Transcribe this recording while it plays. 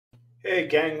Hey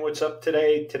gang, what's up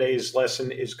today? Today's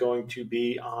lesson is going to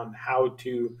be on how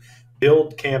to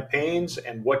build campaigns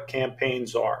and what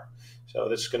campaigns are. So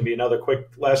this is going to be another quick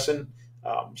lesson.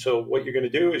 So what you're going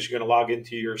to do is you're going to log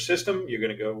into your system. You're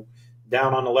going to go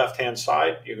down on the left-hand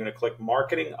side. You're going to click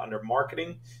marketing. Under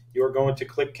marketing, you're going to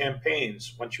click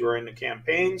campaigns. Once you are in the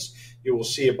campaigns, you will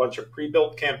see a bunch of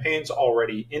pre-built campaigns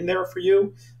already in there for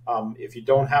you. If you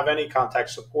don't have any, contact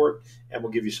support and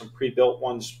we'll give you some pre-built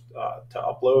ones to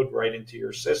upload right into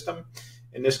your system.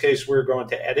 In this case, we're going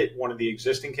to edit one of the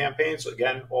existing campaigns.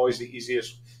 Again, always the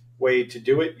easiest way to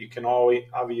do it. You can always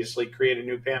obviously create a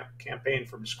new campaign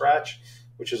from scratch,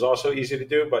 which is also easy to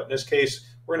do. But in this case,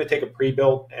 we're going to take a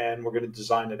pre-built and we're going to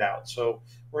design it out. So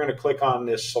we're going to click on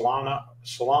this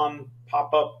Salon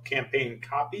pop-up campaign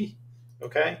copy.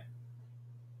 Okay.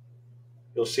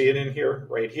 You'll see it in here,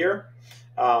 right here.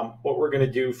 What we're going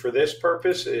to do for this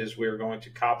purpose is we're going to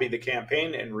copy the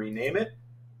campaign and rename it.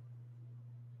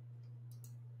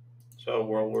 So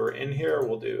while we're in here,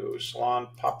 we'll do Salon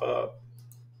pop-up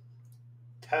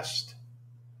test.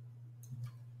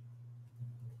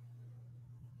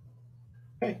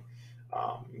 Okay.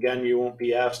 Again, you won't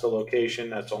be asked the location.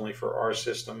 That's only for our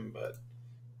system, but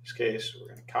in this case, we're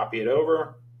going to copy it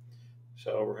over.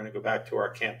 So we're going to go back to our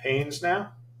campaigns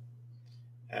now,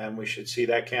 and we should see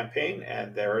that campaign,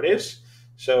 and there it is.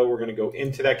 So we're going to go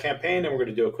into that campaign and we're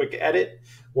going to do a quick edit.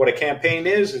 What a campaign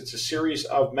is, it's a series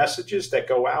of messages that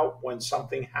go out when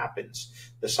something happens.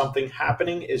 The something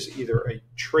happening is either a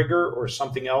trigger or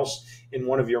something else in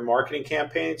one of your marketing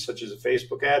campaigns, such as a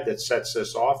Facebook ad that sets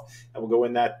this off. And we'll go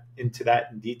into that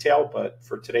in detail. But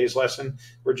for today's lesson,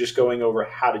 we're just going over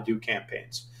how to do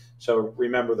campaigns. So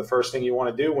remember, the first thing you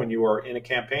want to do when you are in a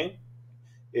campaign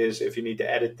is if you need to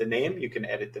edit the name, you can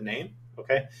edit the name.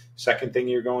 Okay. Second thing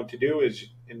you're going to do is,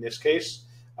 in this case,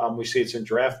 we see it's in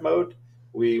draft mode.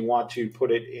 We want to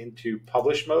put it into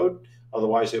publish mode.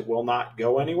 Otherwise, it will not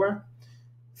go anywhere.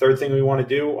 Third thing we want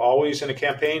to do always in a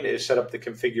campaign is set up the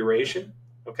configuration.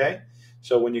 Okay.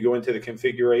 So when you go into the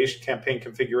campaign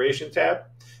configuration tab,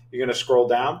 you're going to scroll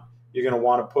down. You're going to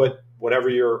want to put whatever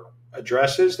your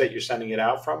address is that you're sending it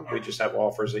out from. We just have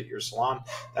offers at your salon.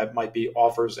 That might be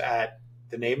offers at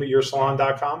the name of your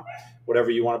salon.com,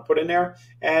 whatever you want to put in there.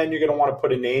 And you're going to want to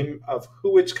put a name of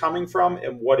who it's coming from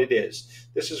and what it is.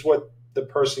 This is what the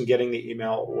person getting the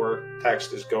email or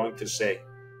text is going to say.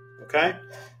 Okay.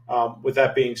 With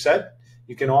that being said,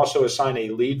 you can also assign a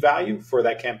lead value for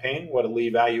that campaign. What a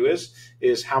lead value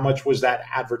is how much was that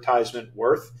advertisement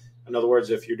worth? In other words,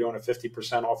 if you're doing a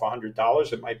 50% off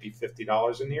 $100, it might be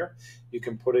 $50 in here. You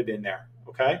can put it in there.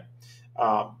 Okay.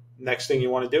 Next thing you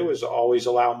want to do is always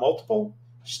allow multiple,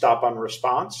 stop on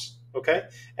response, okay?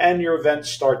 And your event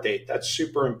start date. That's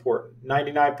super important.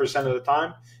 99% of the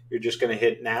time, you're just going to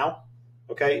hit now,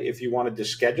 okay? If you wanted to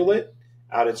schedule it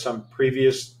out at some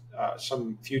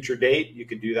future date, you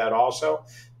could do that also.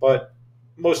 But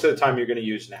most of the time, you're going to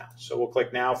use now. So we'll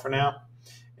click now for now,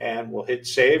 and we'll hit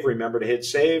save. Remember to hit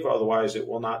save, otherwise it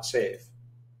will not save,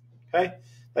 okay?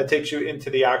 That takes you into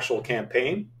the actual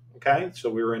campaign. Okay, so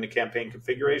we were in the campaign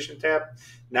configuration tab.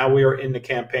 Now we are in the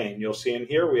campaign. You'll see in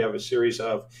here we have a series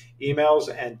of emails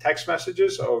and text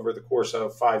messages over the course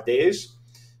of 5 days.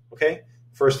 Okay,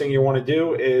 first thing you want to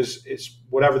do is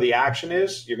whatever the action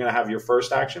is, you're going to have your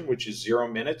first action, which is 0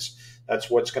 minutes. That's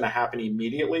what's going to happen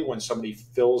immediately when somebody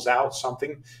fills out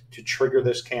something to trigger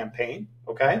this campaign.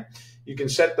 Okay, you can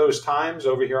set those times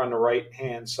over here on the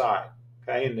right-hand side.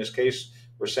 Okay, in this case,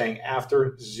 we're saying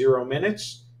after 0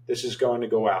 minutes, this is going to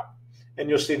go out. And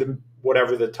you'll see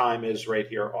whatever the time is right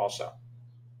here also.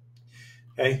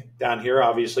 Okay, down here,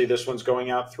 obviously, this one's going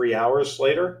out 3 hours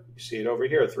later. You see it over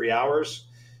here, 3 hours,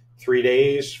 3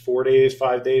 days, 4 days,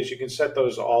 5 days. You can set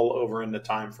those all over in the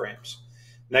time frames.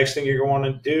 Next thing you're going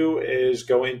to do is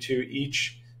go into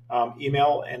each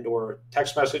email and or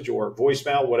text message or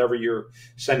voicemail, whatever you're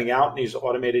sending out in these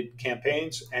automated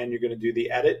campaigns, and you're going to do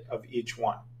the edit of each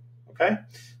one. Okay,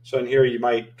 so in here you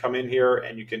might come in here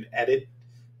and you can edit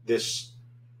this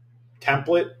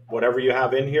template, whatever you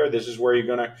have in here. This is where you're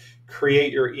going to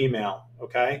create your email.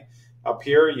 Okay, up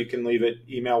here you can leave it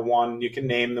email one. You can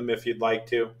name them if you'd like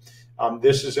to.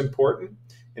 This is important.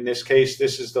 In this case,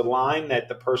 this is the line that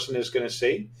the person is going to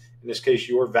see. In this case,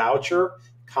 your voucher,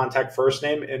 contact first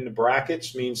name in the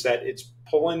brackets means that it's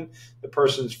pulling the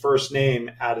person's first name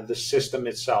out of the system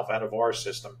itself, out of our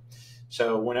system.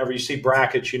 So whenever you see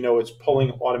brackets, you know it's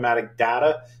pulling automatic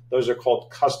data. Those are called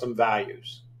custom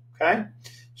values, okay?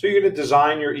 So you're going to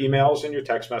design your emails and your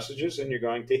text messages, and you're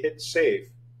going to hit save,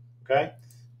 okay?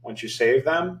 Once you save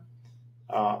them,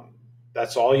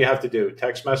 that's all you have to do.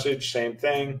 Text message, same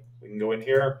thing. We can go in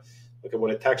here, look at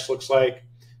what a text looks like.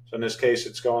 So in this case,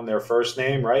 it's going their first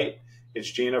name, right? It's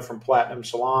Gina from Platinum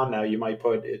Salon. Now you might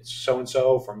put it's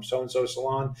so-and-so from so-and-so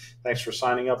salon. Thanks for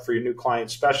signing up for your new client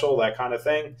special, that kind of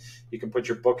thing. You can put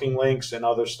your booking links and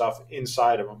other stuff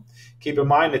inside of them. Keep in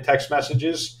mind the text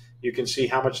messages, you can see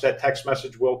how much that text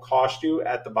message will cost you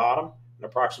at the bottom, an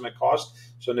approximate cost.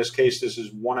 So in this case, this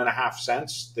is 1.5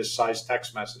 cents, this size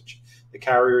text message. The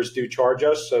carriers do charge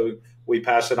us, so we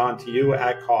pass it on to you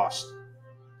at cost.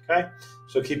 Okay,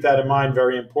 so keep that in mind,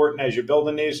 very important as you're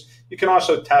building these. You can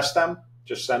also test them.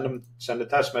 Just send a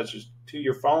test message to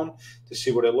your phone to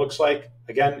see what it looks like.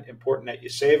 Again, important that you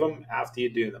save them after you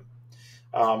do them.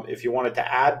 If you wanted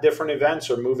to add different events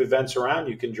or move events around,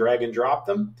 you can drag and drop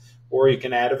them, or you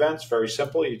can add events. Very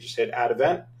simple. You just hit add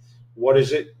event. What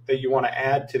is it that you want to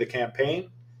add to the campaign?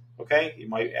 Okay, you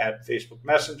might add Facebook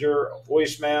Messenger, a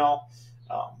voicemail.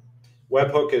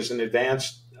 Webhook is an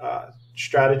advanced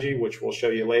strategy, which we'll show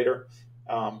you later.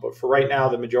 But for right now,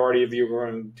 the majority of you are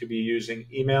going to be using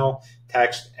email,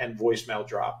 text, and voicemail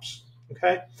drops.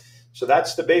 Okay, so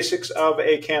that's the basics of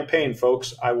a campaign,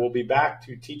 folks. I will be back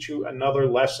to teach you another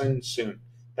lesson soon.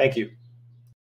 Thank you.